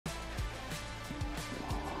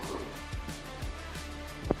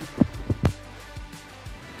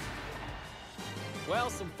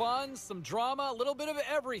some fun, some drama, a little bit of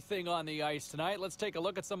everything on the ice tonight. Let's take a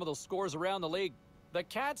look at some of those scores around the league. The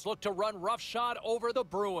Cats look to run roughshod over the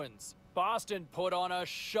Bruins. Boston put on a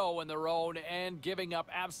show in their own end, giving up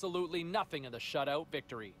absolutely nothing in the shutout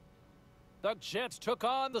victory. The Jets took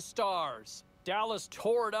on the Stars. Dallas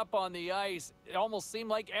tore it up on the ice. It almost seemed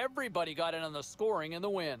like everybody got in on the scoring in the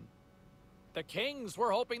win. The Kings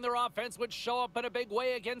were hoping their offense would show up in a big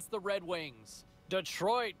way against the Red Wings.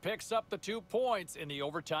 Detroit picks up the 2 points in the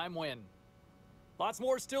overtime win. Lots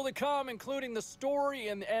more still to come, including the story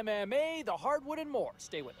in MMA, the hardwood, and more.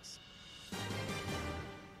 Stay with us.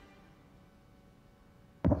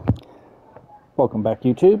 Welcome back,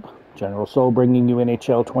 YouTube. General Soul bringing you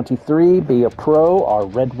NHL 23. Be a pro, our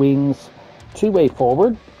Red Wings two-way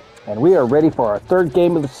forward. And we are ready for our third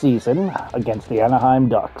game of the season against the Anaheim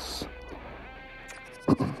Ducks.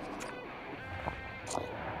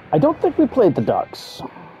 I don't think we played the Ducks,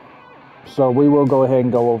 so we will go ahead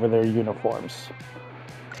and go over their uniforms.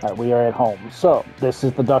 All right, we are at home. So this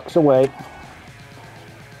is the Ducks away.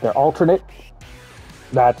 Their alternate,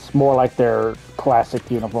 that's more like their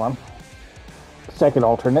classic uniform. Second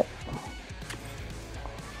alternate,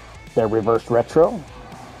 their reverse retro.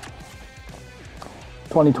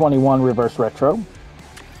 2021 reverse retro.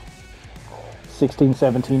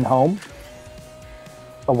 16-17 home.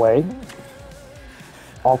 Away.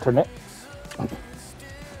 Alternate.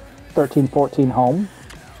 13-14 home.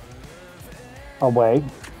 Away.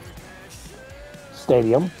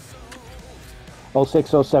 Stadium.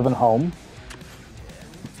 06-07 home.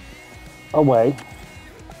 Away.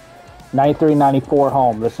 93-94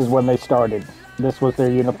 home. This is when they started. This was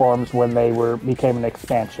their uniforms when they became an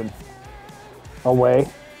expansion. Away.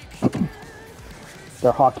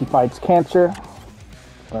 Their Hockey Fights Cancer.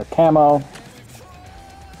 Their camo.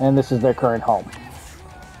 And this is their current home.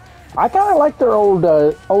 I kind of like their old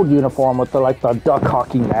uniform with the duck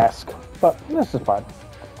hockey mask, but this is fun.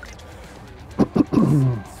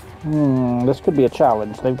 This could be a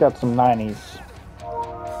challenge. They've got some 90s.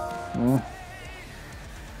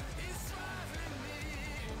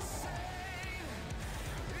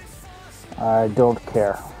 I don't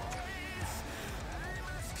care.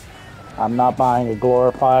 I'm not buying a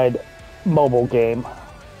glorified mobile game.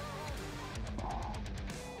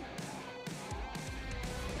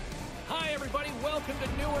 Welcome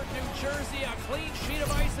to Newark, New Jersey. A clean sheet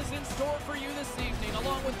of ice is in store for you this evening.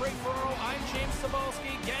 Along with Ray Ferraro, I'm James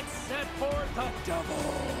Cebulski. Get set for the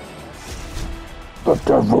Devils. The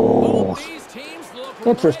Devils.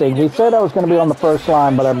 Interesting. He said I was going to be on the first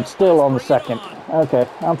line, but I'm still on the second. Okay,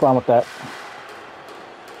 I'm fine with that.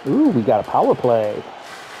 Ooh, we got a power play.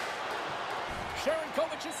 Sharon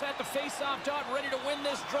Kovac is at the face-off dot, ready to win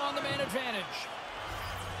this draw on the man advantage.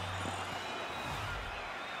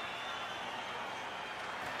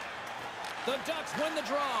 The Ducks win the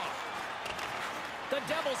draw. The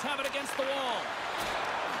Devils have it against the wall.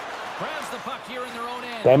 Grabs the puck here in their own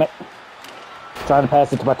end. Damn it. Trying to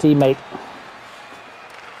pass it to my teammate.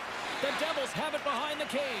 The Devils have it behind the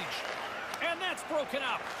cage. And that's broken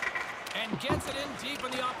up. And gets it in deep in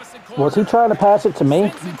the opposite corner. Was he trying to pass it to me?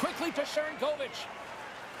 Sends it quickly to Sharon Kovac.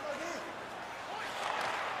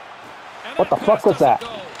 What the fuck was that?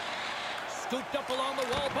 Go. Scooped up along the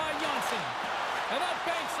wall by Janssen. And that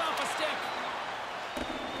banks off a stick.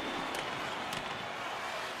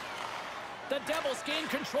 The Devils gain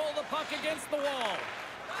control of the puck against the wall.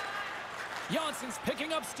 Janssen's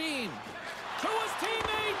picking up steam. To his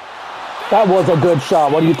teammate. That was a good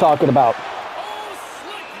shot. What are you talking about? Oh,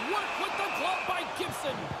 slick work with the glove by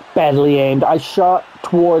Gibson. Badly aimed. I shot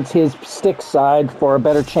towards his stick side for a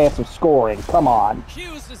better chance of scoring. Come on.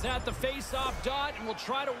 Hughes is at the face-off dot and will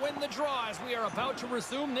try to win the draw as we are about to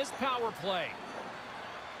resume this power play.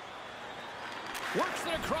 Works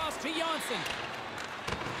it across to Janssen.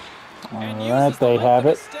 All right, they have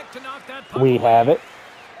it. We have it.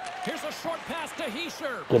 Here's a short pass to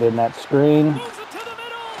Hischer. Get in that screen. Moves it to the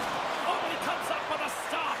middle. Oh, and he comes up with a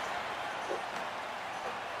stop.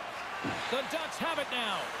 The Ducks have it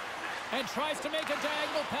now. And tries to make a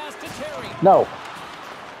diagonal pass to Terry. No.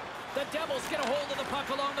 The Devils get a hold of the puck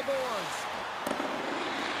along the boards.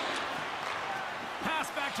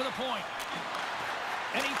 Pass back to the point.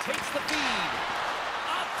 And he takes the feed.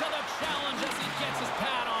 Up to the challenge as he gets his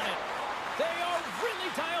pad on it. They are really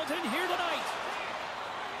dialed in here tonight.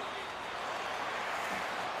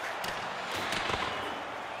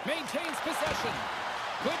 Maintains possession.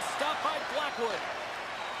 Good stop by Blackwood.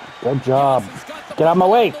 Good job. Get out of my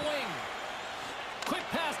way. Quick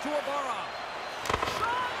pass to Ibarra.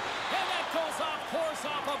 And that goes off course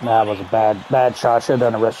off of That was a bad shot. Should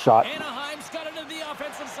have done a wrist shot. Anaheim's got into the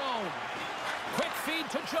offensive zone. Quick feed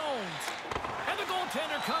to Jones. And the goaltender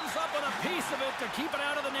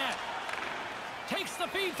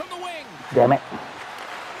Damn it.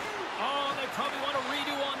 Oh, they probably want a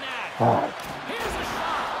redo on that. Ah. Here's a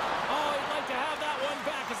shot. Oh, he'd like to have that one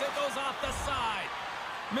back as it goes off the side.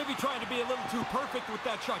 Maybe trying to be a little too perfect with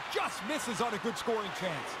that shot. Just misses on a good scoring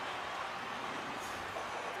chance.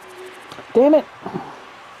 Damn it.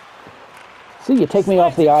 See, you take me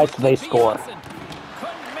off the ice, they score.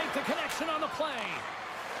 Couldn't make the connection on the play.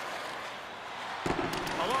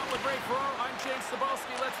 Along with Ray Ferraro, I'm James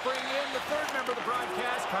Cebulski. Let's bring in the third member of the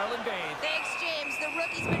broadcast, Carlin Bade. Thanks, James. The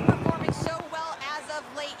rookie's been performing so well as of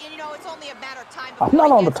late. And, you know, it's only a matter of time. I'm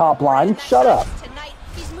not on the top line. Shut up. Tonight,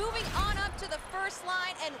 he's moving on up to the first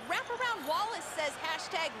line, and Wraparound Wallace says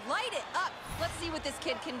hashtag light it up. Let's see what this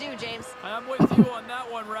kid can do, James. I'm with you on that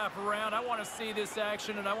one, Wraparound. I want to see this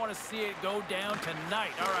action, and I want to see it go down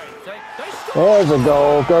tonight. All right. There's a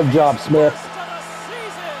goal. Good job, Smith.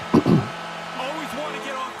 Always want to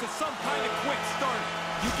get off to some kind of quick start.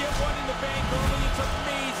 You get one in the bank early, it's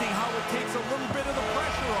amazing how it takes a little bit of the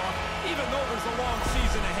pressure off, even though there's a long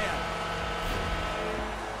season ahead.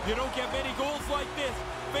 You don't get many goals like this.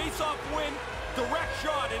 Face-off win, direct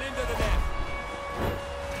shot, and into the net.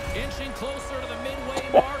 Inching closer to the midway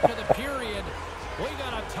mark of the period. We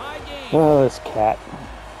got a tie game. Oh, this cat.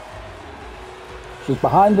 She's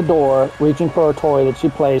behind the door, reaching for a toy that she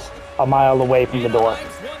placed a mile away from the door.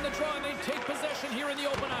 Won the draw, and they take possession here in the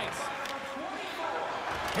open ice.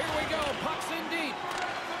 Here we go, puck's in deep.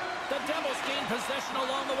 The Devils gain possession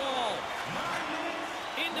along the wall.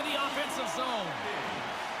 Into the offensive zone.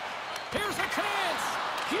 Here's a chance.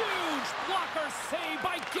 Huge blocker save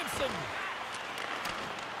by Gibson.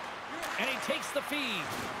 And he takes the feed.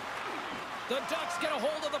 The Ducks get a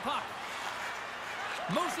hold of the puck.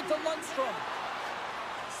 Moves it to Lundstrom.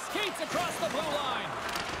 Skates across the blue line.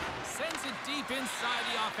 Sends it deep inside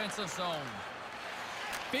the offensive zone.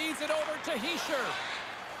 Feeds it over to Hischier.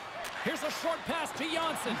 Here's a short pass to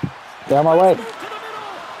Janssen. Down my way. Move to the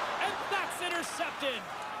middle, and that's intercepted.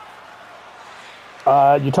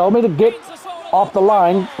 You told me to get off the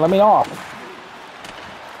line. Let me off.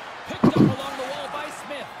 Picked up along the wall by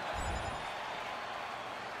Smith.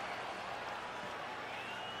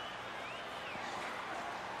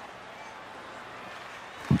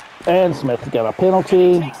 And Smith got a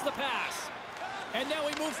penalty. Takes the pass. And now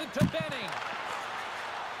he moves it to Benning.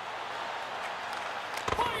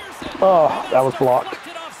 Fires it. Oh, And that was that's blocked.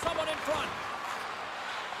 deflected off someone in front.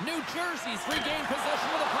 New Jersey's regained possession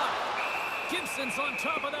of the puck. Gibson's on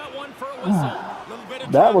top of that one for a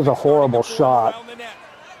whistle. That was a horrible shot.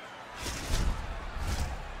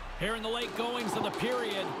 Here in the late goings of the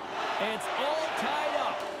period, it's all tied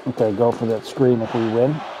up. Okay, go for that screen if we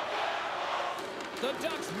win. The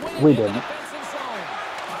Ducks win We in the didn't. defensive zone.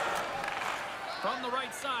 From the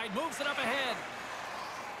right side, moves it up ahead.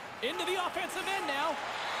 Into the offensive end now.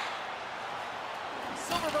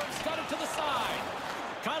 Silverberg's got it to the side.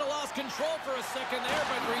 Kind of lost control for a second there,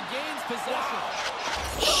 but regains possession.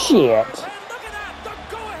 Shit. And look at that! The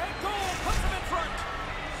go-ahead goal puts them in front.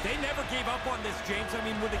 They never gave up on this, James. I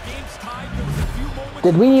mean, when the game's tied, there was a few moments...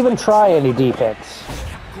 Did we even try any defense?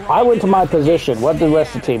 I went to my position. What did the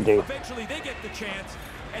rest of the team do? Eventually, they get the chance,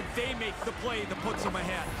 and they make the play that puts them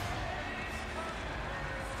ahead.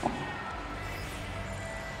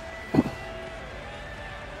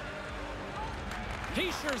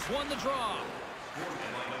 Hischier's won the draw.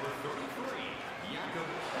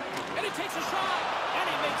 And he takes a shot, and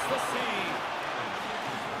he makes the save.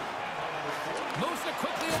 Moves it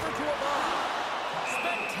quickly over to Ibarra.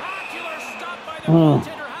 Spectacular stop by the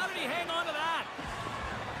goaltender. How did he hang on to that?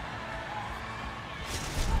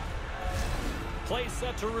 Play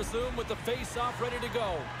set to resume with the face-off ready to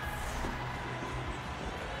go.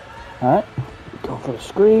 All right, go for the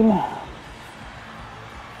screen.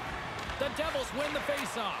 The Devils win the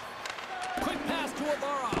face-off. Quick pass to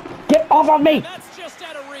Ibarra. Get off of me! And that's just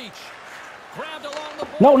out of reach. Grabbed along the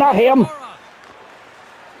board. No, not him. Ibarra.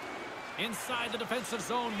 Inside the defensive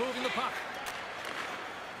zone, moving the puck.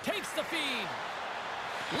 Takes the feed.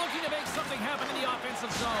 Looking to make something happen in the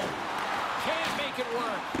offensive zone. Can't make it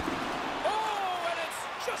work. Oh, and it's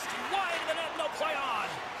just wide of the net. No play on.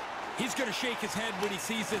 He's going to shake his head when he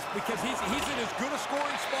sees this because he's in as good a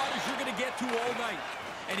scoring spot as you're going to get to all night.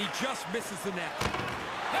 And he just misses the net.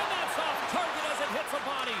 And that's off target as it hits a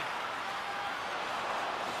body.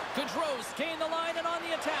 Gaudreau's gained the line and on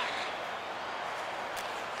the attack.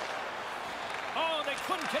 Oh, they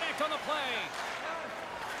couldn't connect on the play.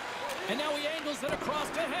 And now he angles it across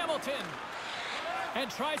to Hamilton. And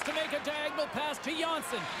tries to make a diagonal pass to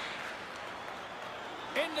Janssen.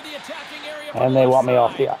 Into the attacking area. And they want me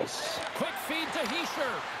off the ice. Quick feed to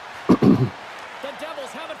Hischier. The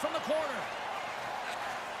Devils have it from the corner.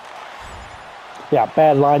 Yeah,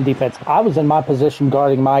 bad line defense. I was in my position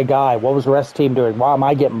guarding my guy. What was the rest of the team doing? Why am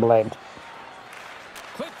I getting blamed?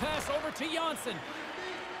 Quick pass over to Janssen.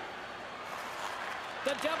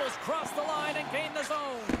 The Devils cross the line and gain the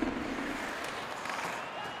zone.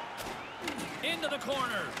 Into the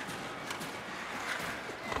corner.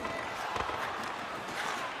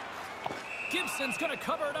 Gibson's going to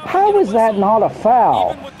cover it up. How is that not a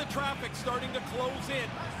foul? Even with the traffic starting to close in,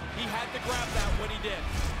 he had to grab that when he did.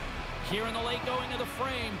 Here in the late going of the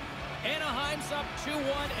frame, Anaheim's up 2-1,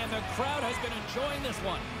 and the crowd has been enjoying this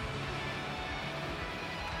one.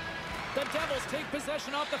 The Devils take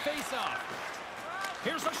possession off the faceoff.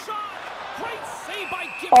 Here's a shot. Great save by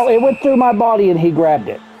Gibson. Oh, it went through my body and he grabbed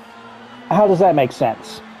it. How does that make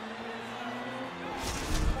sense?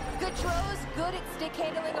 Gaudreau's good at stick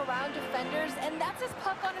handling around defenders, and that's his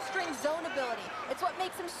puck on a string zone ability. It's what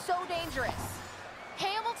makes him so dangerous.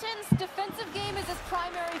 Hamilton's defensive game is his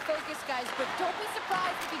primary focus, guys, but don't be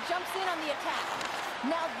surprised if he jumps in on the attack.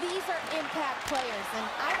 Now, these are impact players, and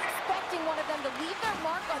I'm expecting one of them to leave their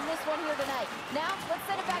mark on this one here tonight. Now, let's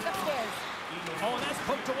send it back upstairs. Oh, and that's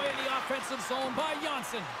poked away in the offensive zone by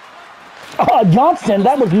Janssen. Johnson,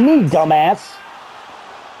 that was me, dumbass.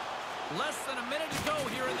 Less than a minute to go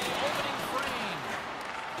here in the opening frame.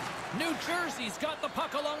 New Jersey's got the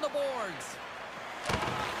puck along the boards.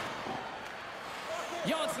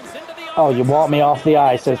 Janssen's into the Oh, you want me off the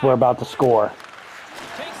ice as we're about to score.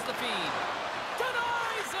 Takes the feed.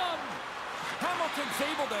 Denies him. Hamilton's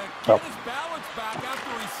able to get his balance back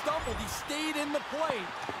after he stumbled. He stayed in the play.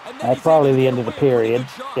 And then That's probably the end of the period.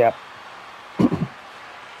 Yep.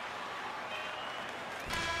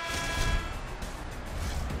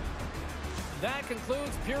 That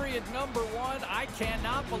concludes period number 1. I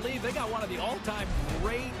cannot believe they got one of the all-time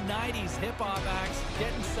great 90s hip-hop acts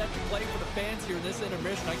getting set to play for the fans here in this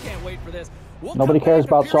intermission. I can't wait for this. Nobody cares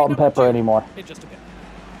about salt and pepper anymore. In just a bit.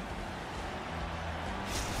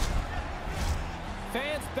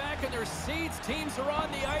 Fans back in their seats. Teams are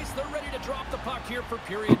on the ice. They're ready to drop the puck here for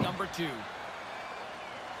period number 2.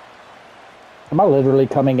 Am I literally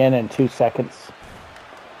coming in 2 seconds?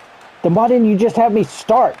 Then why didn't you just have me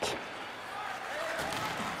start?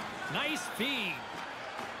 Nice feed.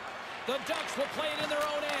 The Ducks will play it in their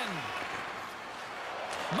own end.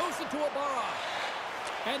 Moves it to Ibarra.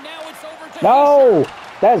 And now it's over to No!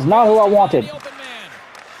 That is not who I wanted. Slick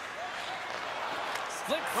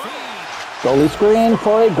feed. Goalie screen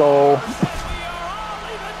for a goal.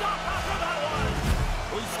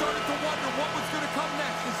 We started to wonder what was going to come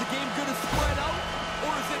next. Is the game going to spread out,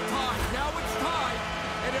 or is it tied? Now it's tied,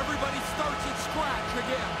 and everybody starts at scratch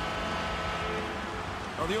again.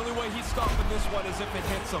 Now, the only way he's stopping this one is if it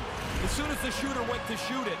hits him. As soon as the shooter went to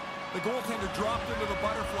shoot it, the goaltender dropped into the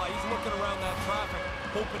butterfly. He's looking around that traffic,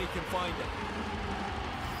 hoping he can find it.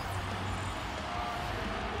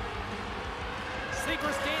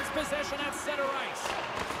 Seegers gains possession at center ice.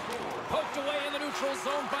 Poked away in the neutral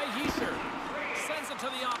zone by Hischier. Sends it to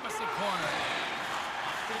the opposite corner.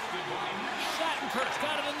 Shattenkirk's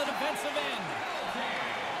got it in the defensive end.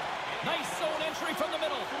 Nice zone entry from the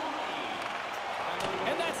middle.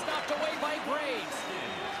 And that's knocked away by Graves.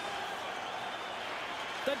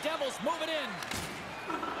 The Devils move it in.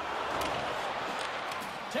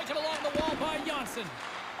 Taken along the wall by Janssen.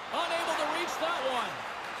 Unable to reach that one.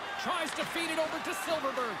 Tries to feed it over to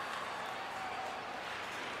Silverberg.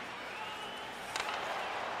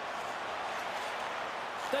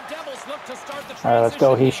 The Devils look to start the transition. All right, let's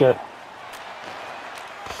go, Hischier.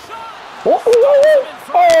 That's a really good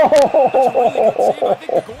save. I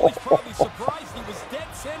think the goalie's probably surprised he was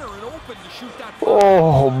dead center and open to shoot that puck.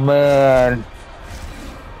 Oh, man.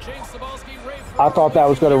 I thought that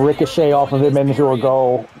was going to ricochet off of him into a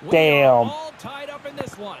goal. Damn. All tied up in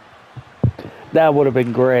this one. That would have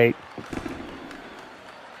been great.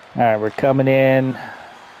 All right, we're coming in.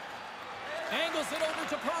 Angles it over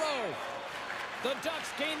to Perreault. The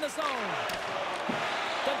Ducks gain the zone.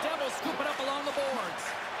 The Devils scoop it up along the boards.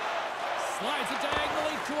 Slides it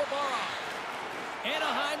diagonally to Ibarra.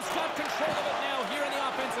 Anaheim's got control of it now here in the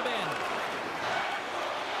offensive end.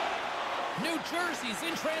 New Jersey's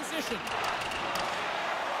in transition.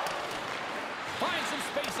 Finds some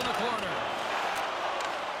space in the corner.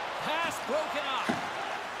 Pass broken up.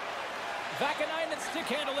 Vakanainen stick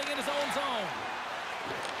handling in his own zone.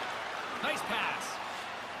 Nice pass.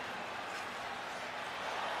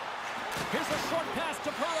 Here's a short pass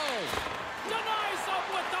to Perreault. Denies up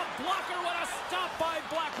with the blocker. What a stop by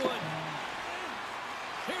Blackwood.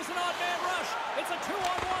 Here's an odd man rush. It's a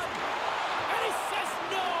 2-on-1. And he says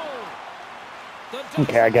no.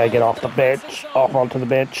 Okay, I gotta get off the bench. Off onto the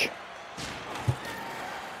bench.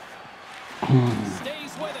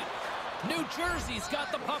 Stays with it. New Jersey He's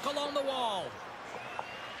got the puck along the wall.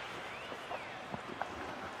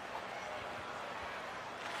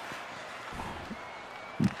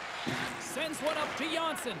 Sends one up to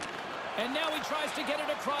Janssen. And now he tries to get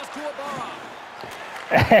it across to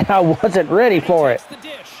Ibarra. I wasn't ready for it. The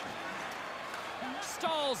dish.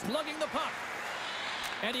 Stahl's lugging the puck.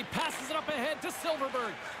 And he passes it up ahead to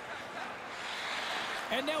Silverberg.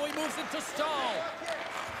 And now he moves it to Stahl.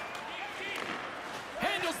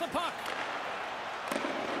 Handles the puck.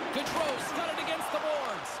 Gaudreau's got it against the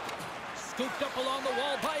boards. Scooped up along the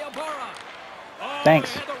wall by Ibarra. Oh,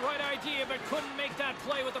 thanks. He had the right idea, but couldn't make that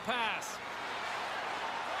play with the pass.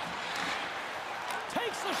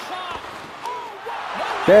 Takes the shot. Oh,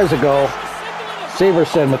 wow. There's a goal.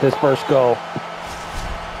 Severson with his first goal.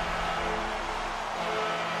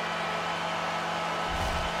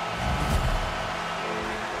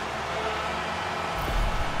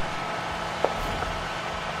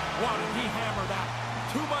 Wow, did he hammer that?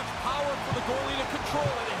 Too much power for the goalie to control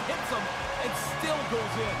it. It hits him and still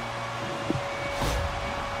goes in.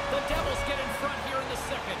 The Devils get in front here in the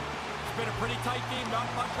second. It's been a pretty tight game, not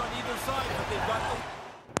much on either side, but they've got the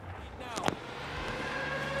lead now.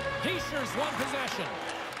 Heischer's won possession.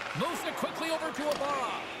 Moves it quickly over to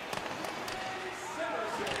Ibarra.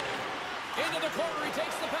 Into the corner, he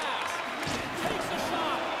takes the pass. Takes the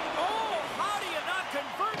shot. Oh, how do you not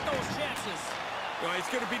convert those chances? Well, he's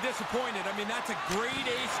going to be disappointed. I mean, that's a grade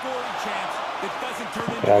A scoring chance. It doesn't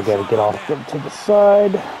turn into I a gotta shot get on off net. to the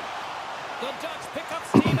side. The Ducks pick up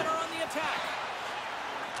steam and are on the attack.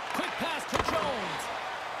 Quick pass to Jones.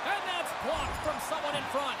 And that's blocked from someone in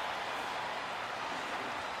front.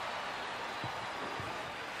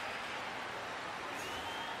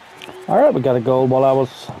 All right, we got a goal while I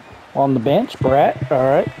was on the bench. Brett, all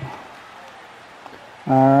right.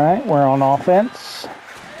 All right, we're on offense.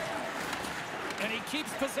 And he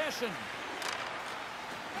keeps possession.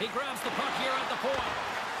 He grabs the puck here at the point.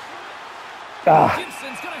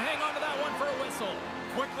 Gibson's going to hang on to that one for a whistle.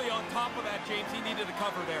 Quickly on top of that, James. He needed a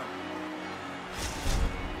cover there.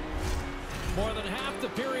 More than half the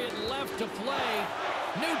period left to play.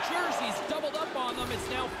 New Jersey's doubled up on them. It's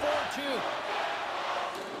now 4-2.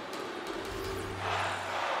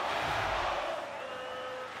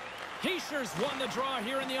 Heischer's won the draw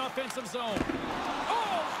here in the offensive zone.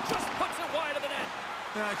 Oh, just puts it wide of the net.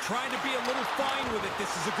 Trying to be a little fine with it. This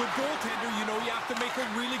is a good goaltender. You know you have to make a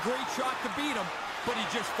really great shot to beat him, but he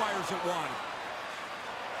just fires it wide.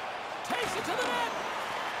 Takes it to the net.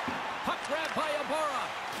 Puck grab by Ibarra.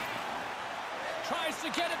 Tries to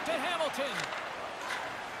get it to Hamilton.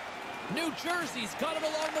 New Jersey's got it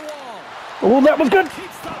along the wall. Oh, that was good.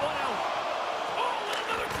 Keeps that one out. Oh, and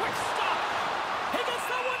another quick stop. He gets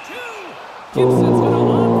that one too. Gibson's going to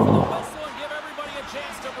opt for the whistle and give everybody a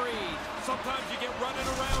chance to breathe. Sometimes you get running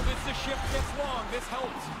around as the shift gets long. This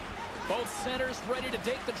helps. Both centers ready to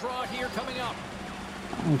take the draw here coming up.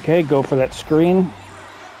 Okay, go for that screen.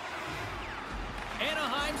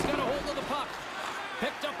 Anaheim's got a hold of the puck.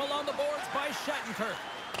 Picked up along the boards by Shattenkirk.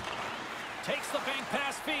 Takes the bank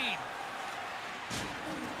pass feed.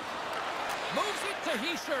 Moves it to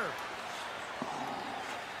Hischier.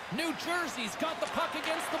 New Jersey's got the puck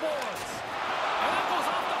against the boards. And that goes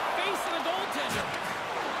off the face of the goaltender.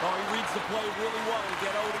 Oh, he reads the play really well to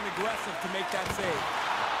get out and aggressive to make that save.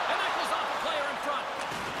 And that goes off the player in front.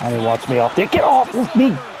 And he wants me off there. Get off with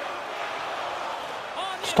me.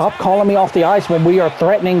 Stop calling me off the ice when we are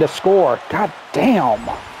threatening to score. God damn.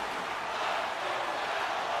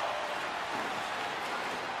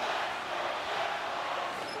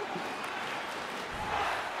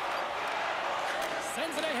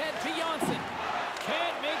 Sends it ahead to Janssen.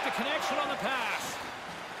 Can't make the connection on the pass.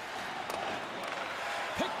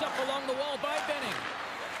 Picked up along the wall by Benning.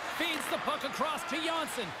 Feeds the puck across to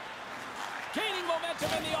Janssen. Gaining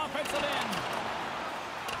momentum in the offensive end.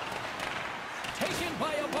 Taken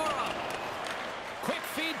by Ibarra. Quick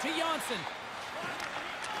feed to Janssen.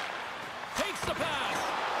 Takes the pass.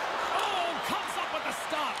 Oh, comes up with the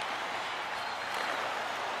stop.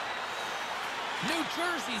 New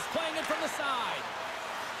Jersey's playing it from the side.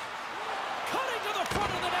 Cutting to the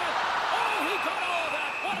front of the net. Oh, he got all of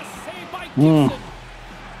that. What a save by Gibson.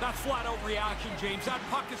 That's flat-out reaction, James. That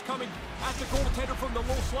puck is coming at the goaltender from the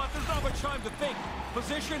low slot. There's not much time to think.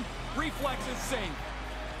 Position, reflexes, save.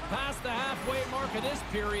 Past the halfway mark of this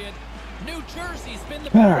period, New Jersey's been the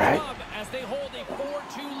better club as they hold a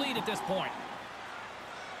 4-2 lead at this point.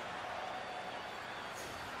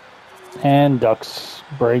 And Ducks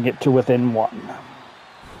bring it to within one.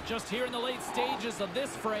 Just here in the late stages of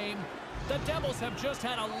this frame, the Devils have just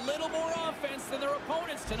had a little more offense than their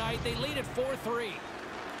opponents tonight. They lead at 4-3.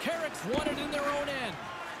 Carrick's won it in their own end.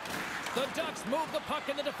 The Ducks move the puck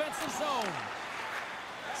in the defensive zone.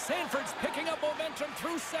 Sanford's picking up momentum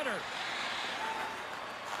through center.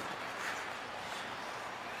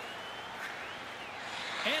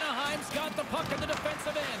 Anaheim's got the puck in the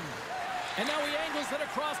defensive end. And now he angles it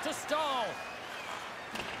across to Stahl.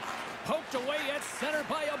 Poked away at center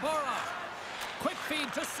by Ibarra. Quick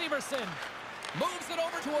feed to Severson. Moves it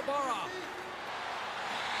over to Ibarra.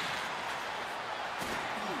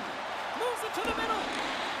 Moves it to the middle.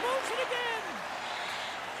 Moves it again.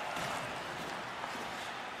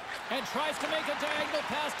 And tries to make a diagonal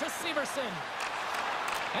pass to Severson.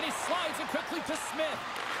 And he slides it quickly to Smith.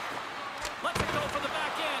 Lets it go for the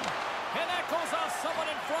back end. And that goes off someone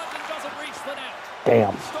in front and doesn't reach the net.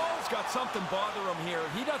 Damn. Stahl's got something bother him here.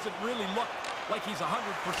 He doesn't really look like he's 100%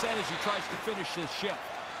 as he tries to finish his shift.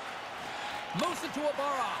 Moves it to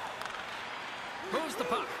Ibarra. Moves the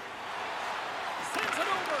puck. Sends it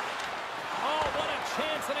over. Oh, what a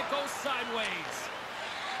chance, and it goes sideways.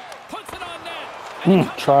 Puts it on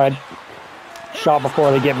net. Tried. Shot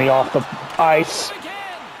before they get me off the ice.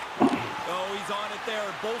 Again. Oh, he's on it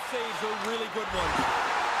there. Both saves are really good ones.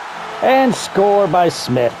 And score by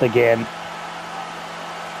Smith again.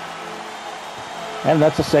 And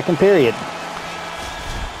that's the second period.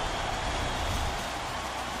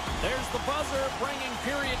 There's the buzzer, bringing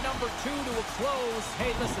period number 2 to a close.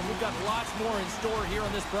 Hey, listen, we've got lots more in store here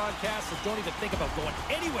on this broadcast, so don't even think about going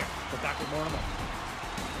anywhere. We're back with more in a moment.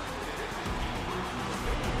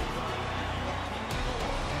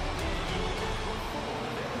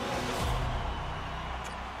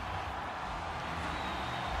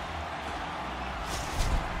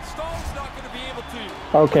 Stahl's not going to be able to.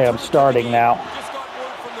 Okay, I'm starting now. Just got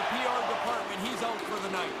word from the PR department. He's out for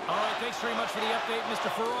the night. All right, thanks very much for the update,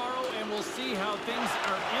 Mr. Ferraro, and we'll see how things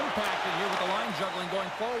are impacted here with the line juggling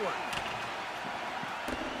going forward.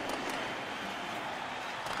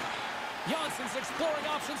 Jansson's exploring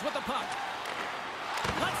options with the puck.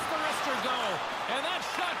 Lets the wrister go, and that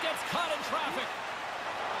shot gets caught in traffic.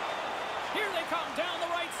 Here they come down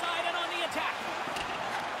the right side and on the attack.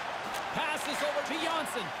 Passes over to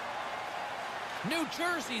Jansson. New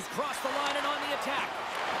Jersey's crossed the line and on the attack.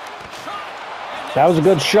 Shot. That was a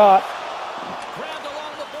good shot. Grabbed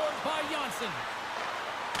along the boards by Jansson.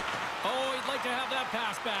 Oh, he'd like to have that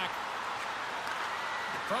pass back.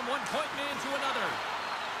 From one point man to another.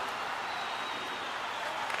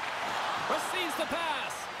 Receives the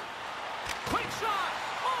pass. Quick shot.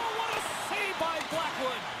 Oh, what a save by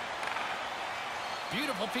Blackwood.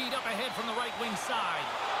 Beautiful feed up ahead from the right wing side.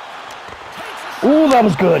 Ooh, that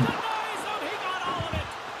was good.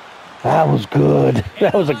 That was good.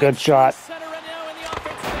 That was a good shot.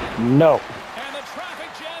 No. And the traffic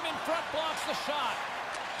jam in front blocks the shot.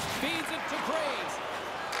 Feeds it to Graves.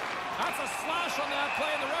 That's a slash on that play,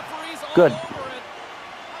 and the referee's all Good. over it.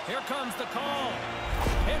 Here comes the call.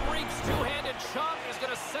 Henrique's two-handed chop is going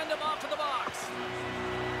to send him off to the box.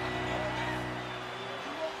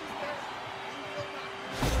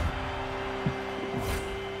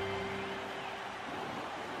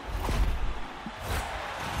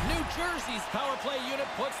 Jersey's power play unit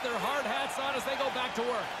puts their hard hats on as they go back to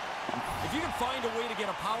work. If you can find a way to get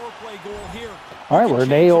a power play goal here. All right, we're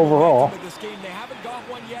an A overall. This game. They haven't got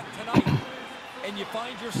one yet tonight. And you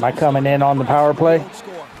find yourself Am I coming in on the power play?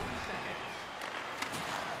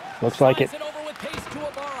 Looks like it. It over with pace to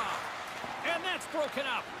Ibarra. And that's broken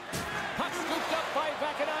up. Puck scooped up by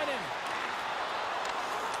Vakanainen.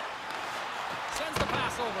 Sends the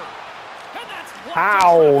pass over. And that's blocked.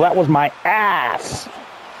 Ow, that was my ass.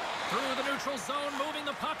 Through the neutral zone, moving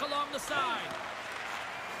the puck along the side.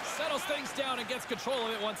 Settles things down and gets control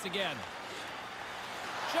of it once again.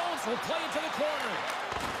 Jones will play into the corner.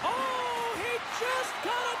 Oh, he just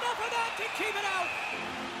got enough of that to keep it out.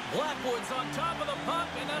 Blackwood's on top of the puck,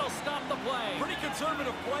 and that'll stop the play. Pretty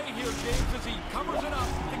conservative play here, James, as he covers it up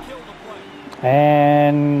to kill the play.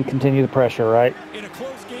 And continue the pressure, right? In a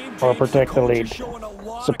close game, James, Or protect the lead.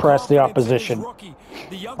 Suppress the opposition.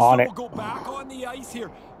 The youngster on it. will go back on the ice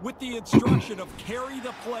here with the instruction of carry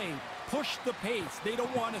the play, push the pace. They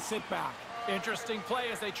don't want to sit back. Interesting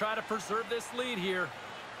play as they try to preserve this lead here.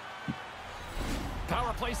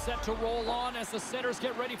 Power play set to roll on as the centers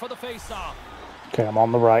get ready for the face-off. Okay, I'm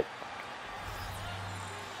on the right.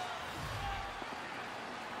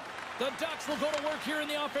 The Ducks will go to work here in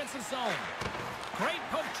the offensive zone. Great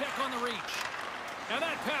poke check on the reach. And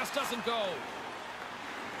that pass doesn't go.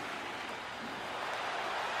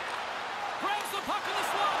 Grabs the puck in the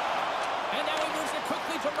slot. And now he moves it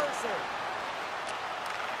quickly to Mercer.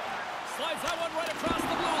 Slides that one right across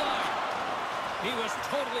the blue line. He was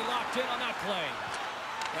totally locked in on that play.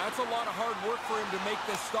 That's a lot of hard work for him to make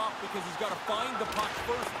this stop because he's got to find the puck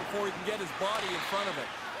first before he can get his body in front of it.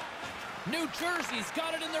 New Jersey's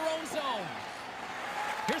got it in their own zone.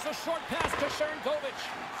 Here's a short pass to Sharangovich.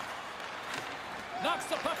 Knocks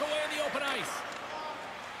the puck away in the open ice.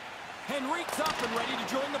 Henrique's up and ready to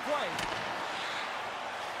join the play.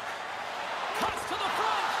 Cuts to the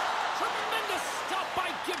front. Tremendous stop by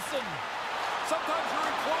Gibson. Sometimes you're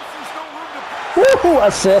in close, there's no room to pass. Woohoo!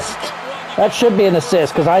 Assist. That should be an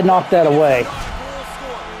assist because I knocked that away.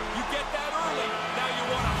 You get that early, now you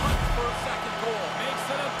want to hunt for a second goal. Makes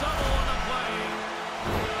it a double on the play.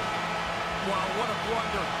 Wow, what a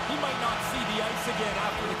blunder. He might not see the ice again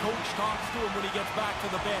after the coach talks to him when he gets back to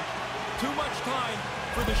the bench. Too much time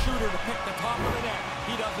for the shooter to pick the top of the net.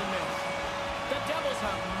 He doesn't miss. The Devils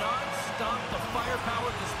have not stopped the firepower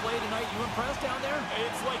display tonight. You impressed down there?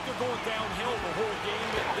 It's like they're going downhill the whole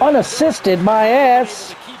game. Unassisted, my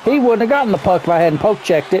ass. He wouldn't have gotten the puck if I hadn't poke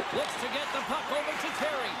checked it. Looks to get the puck over to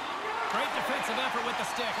Terry. Great defensive effort with the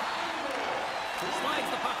stick. Slides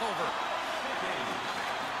the puck over.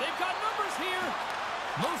 They've got numbers here.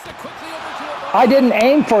 Moves it quickly over to a... I didn't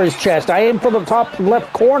aim for his chest. I aimed for the top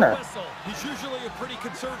left corner. He's usually a pretty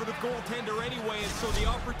conservative goaltender anyway, and so the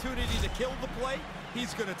opportunity to kill the play,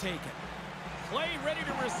 he's going to take it. Play ready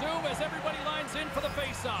to resume as everybody lines in for the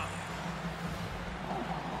faceoff.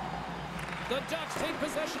 The Ducks take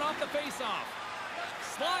possession off the faceoff.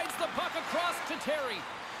 Slides the puck across to Terry.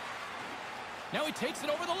 Now he takes it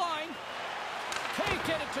over the line. Can't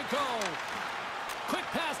get it to go. Quick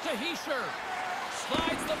pass to Hischier.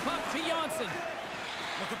 Slides the puck to Janssen.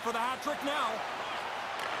 Looking for the hat trick now.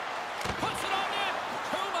 Puts it on net.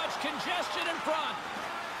 Too much congestion in front.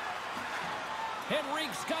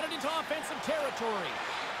 Henrique's got it into offensive territory.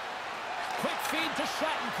 Quick feed to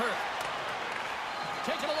Shattenkirk.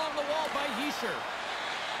 Taken along the wall by Hischier.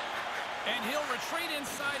 And he'll retreat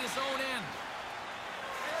inside his own end.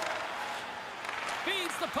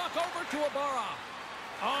 Feeds the puck over to Ibarra.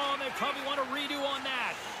 Oh, they probably want a redo on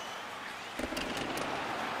that.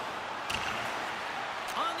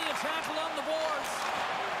 On the attack along the boards.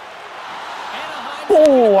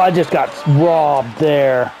 Oh, I just got robbed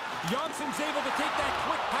there. Janssen's able to take that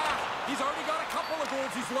quick pass. He's already got a couple of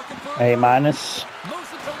goals he's looking for. A minus.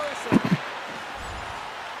 Moves it to Larson.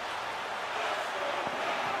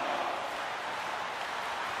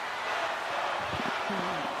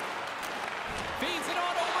 Feeds it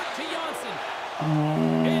on over to Janssen.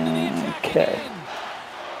 Into the attack again.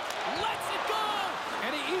 Lets it go.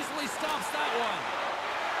 And he easily stops that one.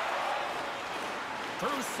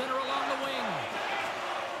 Through center along the wing.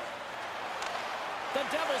 The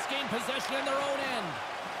Devils gain possession in their own end.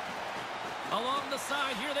 Along the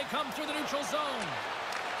side, here they come through the neutral zone.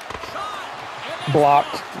 Shot!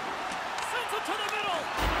 Blocked. Sends it to the middle.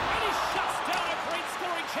 And he shuts down a great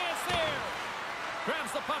scoring chance there.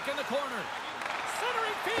 Grabs the puck in the corner.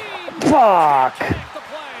 Centering feed. Fuck. Connect the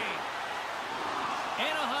play.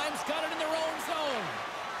 Anaheim's got it in their own zone.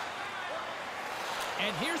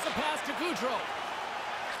 And here's the pass to Gaudreau.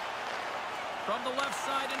 From the left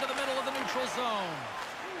side into the middle of the neutral zone.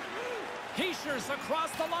 Hischier's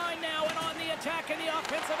across the line now and on the attack in the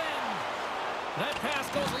offensive end. That pass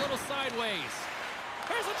goes a little sideways.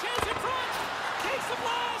 Here's a chance in front. Takes the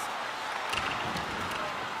blast.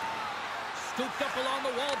 Scooped up along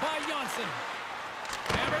the wall by Janssen.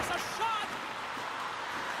 And there's a shot.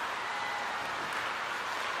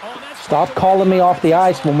 Oh, that's Stop calling me off the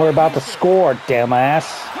ice when we're about to score, damn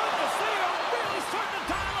ass.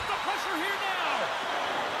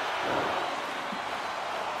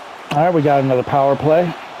 All right, we got another power play.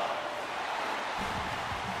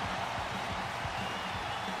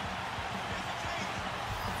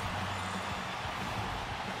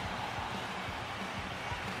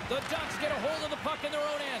 The Ducks get a hold of the puck in their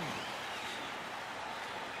own end.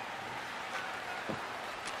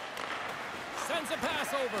 Sends a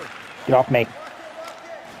pass over. Get off me.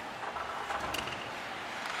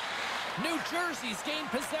 New Jersey's gained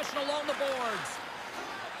possession along the boards.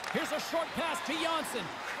 Here's a short pass to Janssen.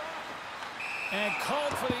 And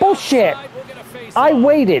called for the Bullshit. outside. We're gonna face I off.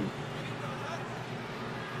 waited.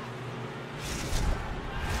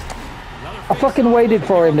 I fucking waited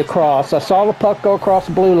for him to cross. I saw the puck go across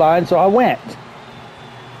the blue line, so I went.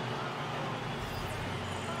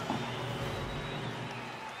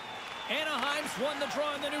 Anaheim's won the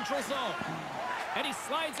draw in the neutral zone. And he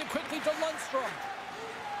slides it quickly to Lundstrom.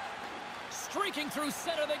 Streaking through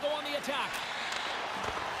center, they go on the attack.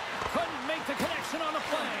 Couldn't make the connection on the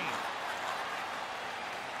play.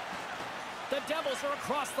 The Devils are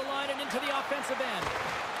across the line and into the offensive end.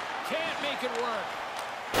 Can't make it work.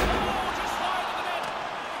 Oh, just wide of the net.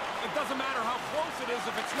 It doesn't matter how close it is.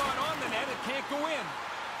 If it's not on the net, it can't go in.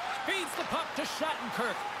 Feeds the puck to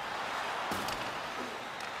Shattenkirk.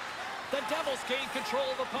 The Devils gain control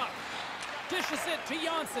of the puck. Dishes it to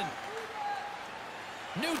Janssen.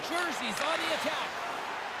 New Jersey's on the attack.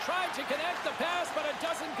 Tried to connect the pass, but it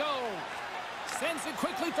doesn't go. Sends it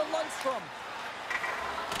quickly to Lundstrom.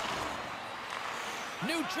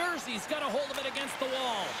 New Jersey's got a hold of it against the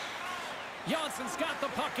wall. Janssen's got the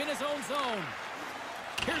puck in his own zone.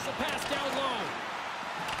 Here's a pass down low.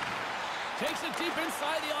 Takes it deep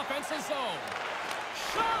inside the offensive zone.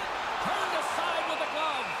 Shot! Turned aside with a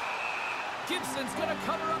glove. Gibson's going to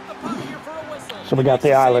cover up the puck here for a whistle. So we got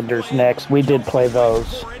the Islanders next. We did play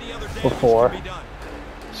those before.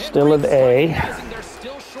 Still an A. They're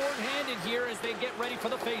still short-handed here as they get ready for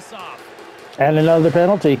the face-off. And another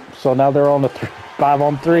penalty. So now they're on the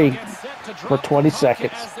 5-on-3 for 20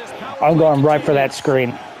 seconds. I'm going right for that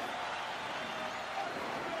screen.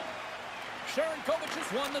 Sharankovic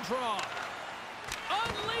has won the draw.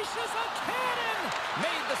 Unleashes a cannon.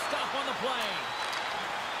 Made the stop on the play.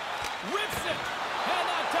 Rips it. And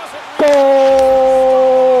that doesn't reach.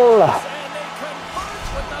 Goal! And they convert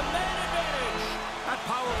with the man advantage. That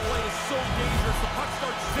power play is so dangerous. The puck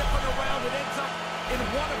starts zipping around. It ends up in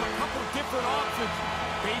one of a couple different options.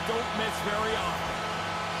 They don't miss very often.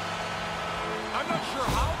 I'm not sure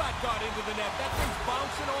how that got into the net. That thing's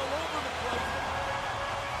bouncing all over the place.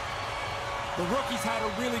 The rookie's had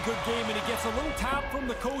a really good game, and he gets a little tap from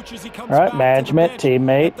the coach as he comes All right, back management, to the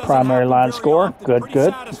bench. teammate, primary line score. Good,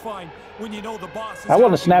 good. When you know the boss is That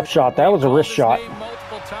wasn't a happy snapshot. That was a wrist shot.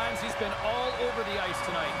 Multiple times. He's been all over the ice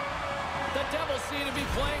tonight. The Devils seem to be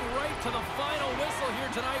playing right to the final whistle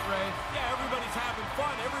here tonight, Ray. Yeah, everybody's having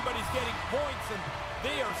fun. Everybody's getting points, and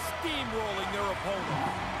they are steamrolling their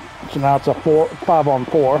opponent. So now it's a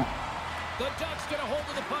 5-on-4. The Ducks get a hold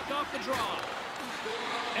of the puck off the draw.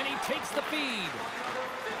 And he takes the feed.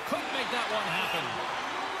 Couldn't make that one happen.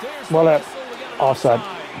 There's Well, the that whistle. We get an offside.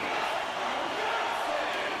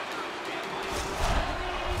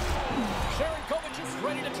 Sharankovic is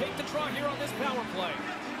ready to take the draw here on this power play.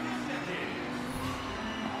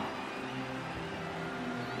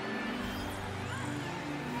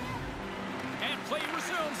 And play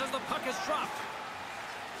resumes as the puck is dropped.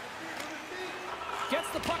 Gets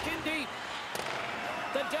the puck in deep.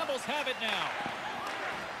 The Devils have it now.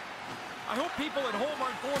 I hope people at home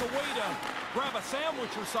aren't going away to grab a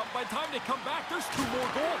sandwich or something. By the time they come back, there's 2 more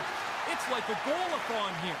goals. It's like a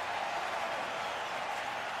goal-a-thon here.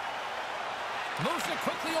 Moves it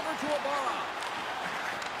quickly over to Ibarra.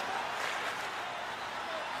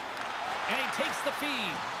 And he takes the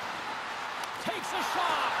feed. Takes a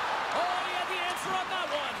shot. Oh, he had the answer on that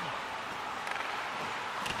one.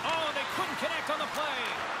 Oh, they couldn't connect on the play.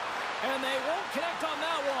 And they won't connect on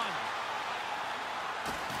that one.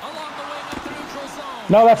 Along the wing up the neutral zone.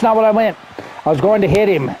 No, that's not what I meant. I was going to hit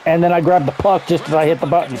him, and then I grabbed the puck just as I hit the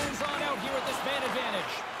button. Turns on out here at this man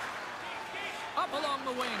advantage. Up along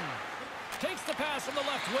the wing. Takes the pass from the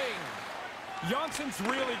left wing. Janssen's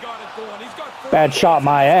really got it going. He's got 4 Bad shot,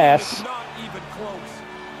 my ass. It's not even close.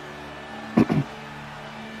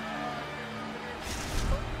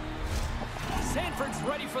 Sanford's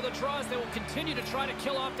ready for the draws. They will continue to try to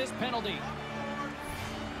kill off this penalty.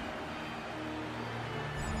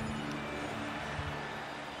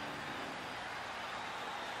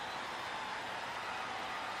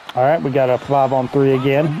 All right, we got a 5-on-3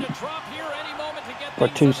 again To drop here any moment to get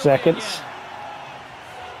for things 2 underway seconds. again.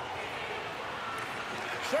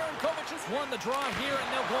 Sharankovic has won the draw here, and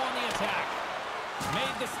they'll go on the attack.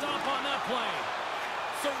 Made the stop on that play.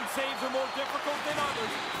 Certain saves are more difficult than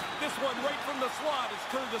others. This one right from the slot is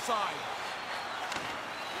turned aside.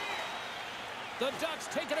 The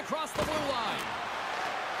Ducks take it across the blue line.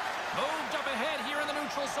 Moved up ahead here in the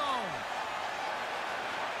neutral zone.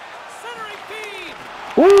 Centering feed.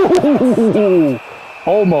 Ooh,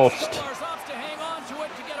 almost. Stolarz opts to hang on to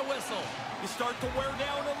it to get a whistle. You start to wear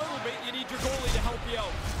down a little bit. You need your goalie to help you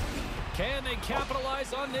out. Can they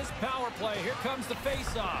capitalize on this power play? Here comes the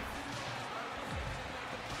face-off.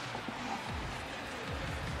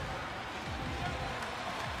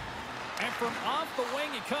 And from off the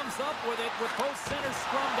wing, he comes up with it with both centers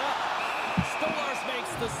scrummed up. Stolarz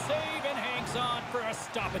makes the save and hangs on for a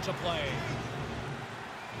stoppage of play.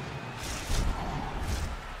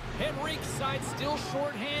 Henrique's side still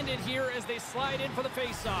short-handed here as they slide in for the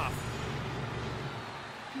face-off.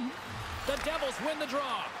 The Devils win the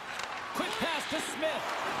draw. Quick pass to Smith.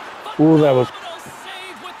 Ooh, that was.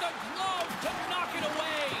 Save with the glove to knock it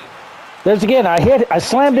away. There's again. I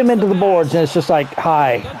slammed him into the boards, and it's just like,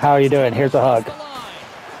 hi, how are you doing? Here's a hug. To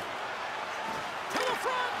the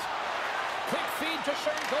front. Quick feed to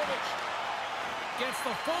Sharangovich. Gets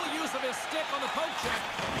the full use of his stick on the poke check.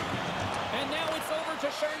 And now it's over to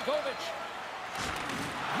Sharangovich.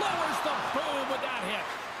 Lowers the boom with that hit.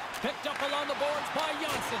 Picked up along the boards by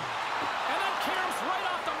Janssen. And then Karam's right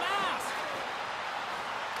off the mask.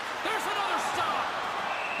 There's another stop.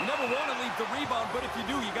 You never want to leave the rebound, but if you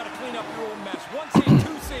do, you got to clean up your own mess. 1 save,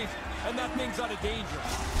 2 saves, and that thing's out of danger.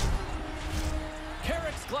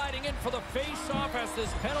 Carrick's gliding in for the face-off as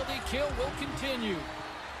this penalty kill will continue.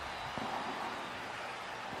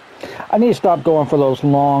 I need to stop going for those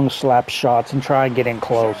long slap shots and try and get in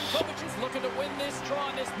close. Sharangovich is looking to win this draw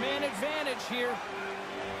on this man advantage here.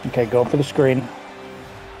 Okay, go for the screen.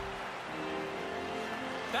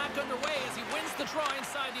 Back underway as he wins the draw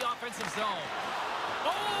inside the offensive zone.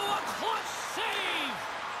 Oh, a clutch save!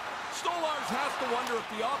 Stolars has to wonder if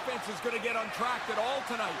the offense is going to get on track at all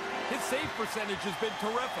tonight. His save percentage has been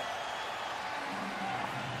terrific.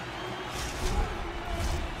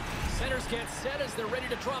 Centers get set as they're ready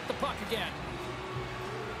to drop the puck again.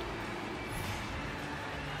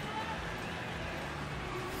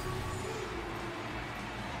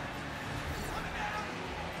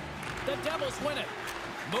 The Devils win it.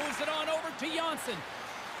 Moves it on over to Janssen.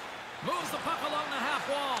 Moves the puck along the half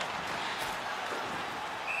wall.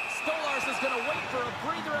 Stolars is going to wait for a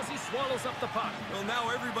breather as he swallows up the puck. Well, now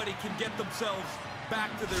everybody can get themselves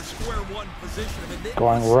back to their square one position. I mean,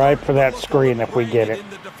 Going right for that screen if we get it. In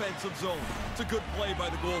the defensive zone. It's a good play by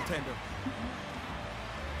the goaltender.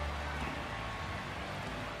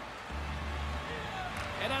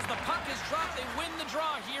 And as the puck is dropped, they win the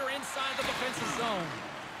draw here inside the defensive zone.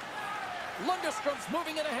 Lundstrom's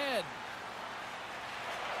moving it ahead.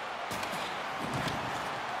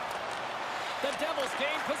 The Devils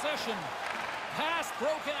gain possession. Pass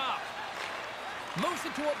broken up. Moves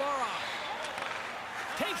it to Ibarra.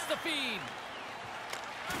 Takes the feed.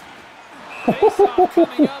 Face-off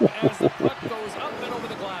coming up as the puck goes up and over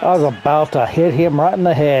the glass. I was about to hit him right in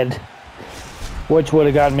the head, which would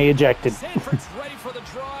have gotten me ejected. Sanford's ready for the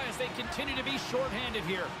draw as they continue to be shorthanded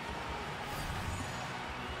here.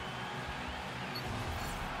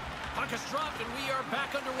 Puck is dropped and we are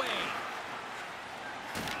back underway.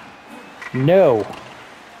 No.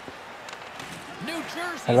 New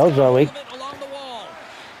Jersey. Hello, Zoe. Along the wall.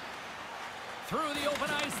 Through the open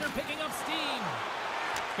ice, they're picking up steam.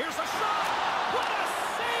 Here's a shot. What a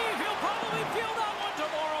save! He'll probably feel that one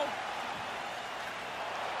tomorrow.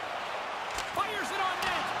 Fires it on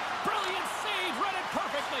net. Brilliant save, read it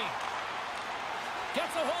perfectly.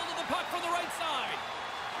 Gets a hold of the puck from the right side.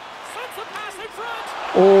 Sends a pass in front.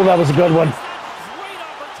 Oh, that was a good one. Great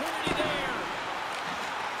opportunity there.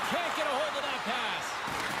 Can't get a hold of that pass.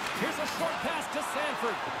 Here's a short pass to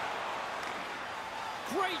Sanford.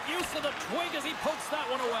 Great use of the twig as he pokes that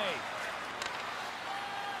one away.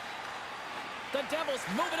 The Devils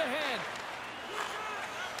move it ahead.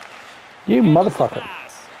 You motherfucker.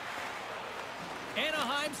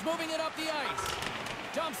 Anaheim's moving it up the ice.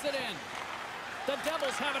 Dumps it in. The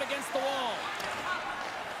Devils have it against the wall.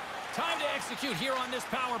 Time to execute here on this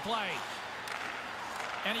power play.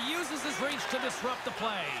 And he uses his reach to disrupt the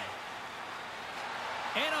play.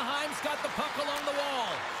 Anaheim's got the puck along the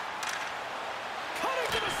wall. Cutting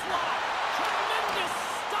to the slot. Tremendous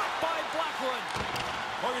stop by Blackwood.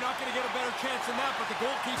 Oh, you're not going to get a better chance than that, but the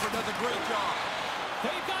goalkeeper does a great job.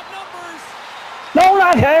 They've got numbers. No,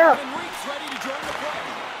 not here. And Reek's ready to join the play.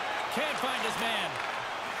 Can't find his man.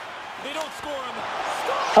 They don't score on the...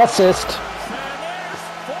 Assist. And there's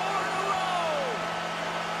 4 in a row.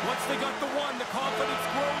 Once they got the one, the confidence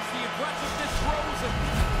grows, the aggressiveness grows, and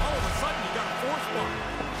all of a sudden you got a 4 spot.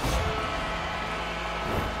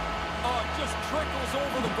 Oh, it just trickles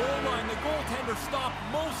over the goal line. The goaltender stopped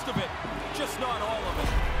most of it, just not all of it.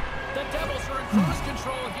 The Devils are in cruise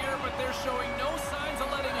control here, but they're showing no signs of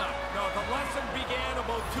letting up. Now, the lesson began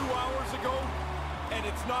about 2 hours ago, and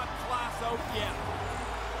it's not class out yet.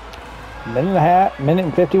 Minute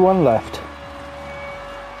and 51 left.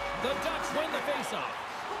 The Ducks win the faceoff.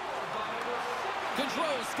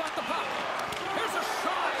 Gaudreau's got the puck. Here's a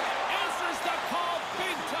shot. Answers the call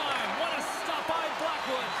big time. What a stop by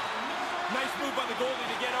Blackwood. Nice move by the goalie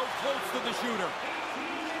to get out close to the shooter.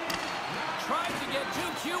 Tries to get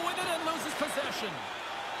 2Q with it and loses possession.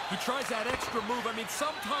 He tries that extra move. I mean,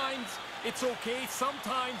 sometimes it's okay.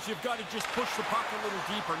 Sometimes you've got to just push the puck a little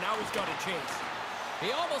deeper. Now he's got to chase. He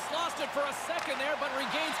almost lost it for a second there, but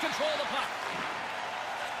regains control of the puck.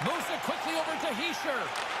 Moves it quickly over to Hischier.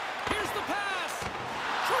 Here's the pass.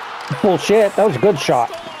 Bullshit, that was a good shot.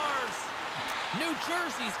 New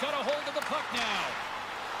Jersey's got a hold of the puck now.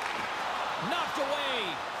 Knocked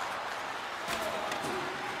away.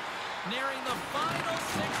 Nearing the final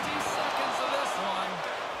 60 seconds of this one.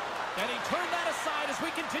 And he turned that aside as we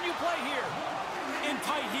continue play here. In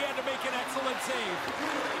tight, he had to make an excellent save.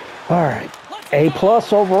 All right. A+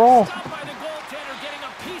 overall. Stopped by the goaltender, getting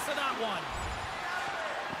a piece of that one.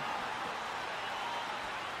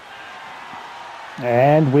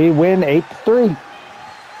 And we win 8-3. And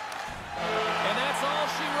that's all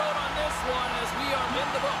she wrote on this one as we are in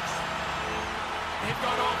the books. They've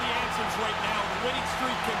got all the answers right now. The winning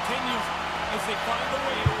streak continues as they find a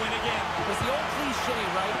way to win again. It's the old cliche,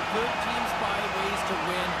 right? Good teams find ways to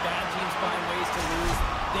win, bad teams find ways to lose.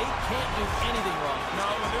 They can't do anything wrong. No,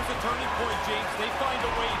 when there's a turning point, James, they find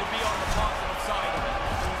a way to be on the positive side of it.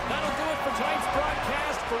 That'll do it for tonight's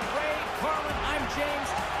broadcast. For Ray, Carlin, I'm James.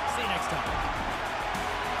 See you next time.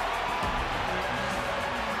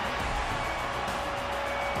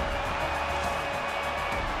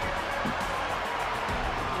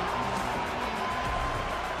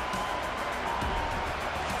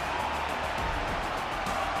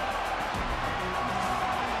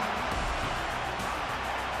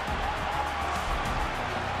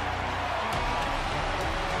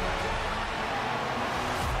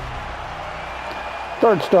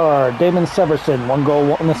 Third star, Damon Severson. 1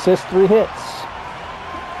 goal, 1 assist, 3 hits.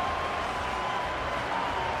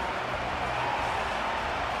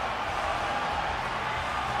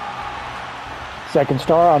 Second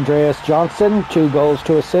star, Andreas Johnson. 2 goals,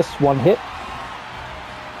 2 assists, 1 hit.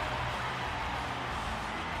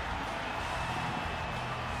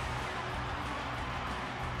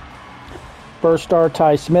 First star,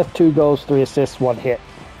 Ty Smith. 2 goals, 3 assists, 1 hit.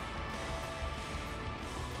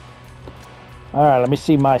 All right, let me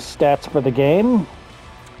see my stats for the game.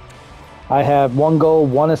 I have 1 goal,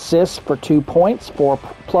 1 assist for 2 points,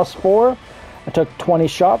 4+4. I took 20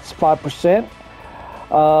 shots, 5%.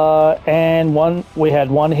 And we had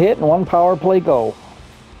 1 hit and 1 power play goal.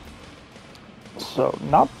 So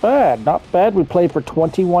not bad, not bad. We played for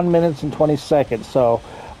 21 minutes and 20 seconds, so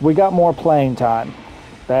we got more playing time.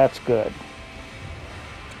 That's good.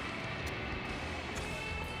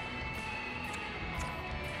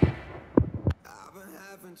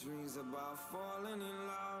 Dreams about falling in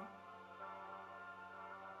love.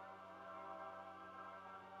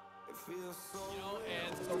 It feels so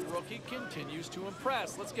And the rookie continues to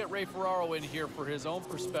impress. Let's get Ray Ferraro in here for his own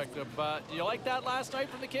perspective. Do you like that last night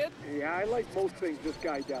from the kid? Yeah, I like most things this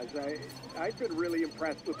guy does. I've been really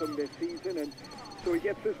impressed with him this season, and so he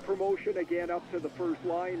gets his promotion again up to the first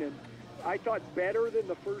line, and I thought better than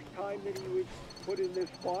the first time that he was put in this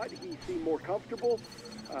spot. He seemed more comfortable,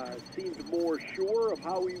 seemed more sure of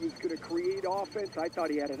how he was going to create offense. I thought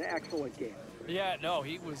he had an excellent game. Yeah, no,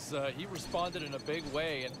 he responded in a big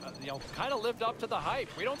way and, kind of lived up to the hype.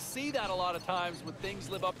 We don't see that a lot of times when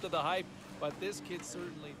things live up to the hype, but this kid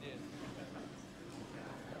certainly did.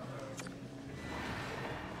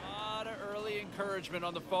 A lot of early encouragement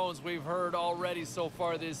on the phones we've heard already so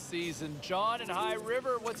far this season. John in High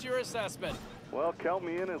River, what's your assessment? Well, count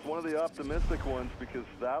me in as one of the optimistic ones because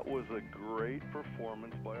that was a great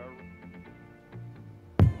performance by our...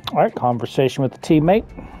 All right, conversation with the teammate.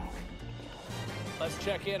 Let's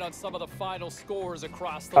check in on some of the final scores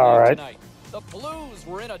across the league tonight. The Blues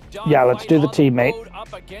were in a yeah, let's do the teammate.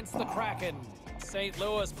 Up against the Kraken. St.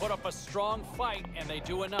 Louis put up a strong fight, and they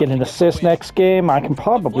do enough. Get an assist next game. I can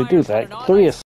probably do that. 3 assists.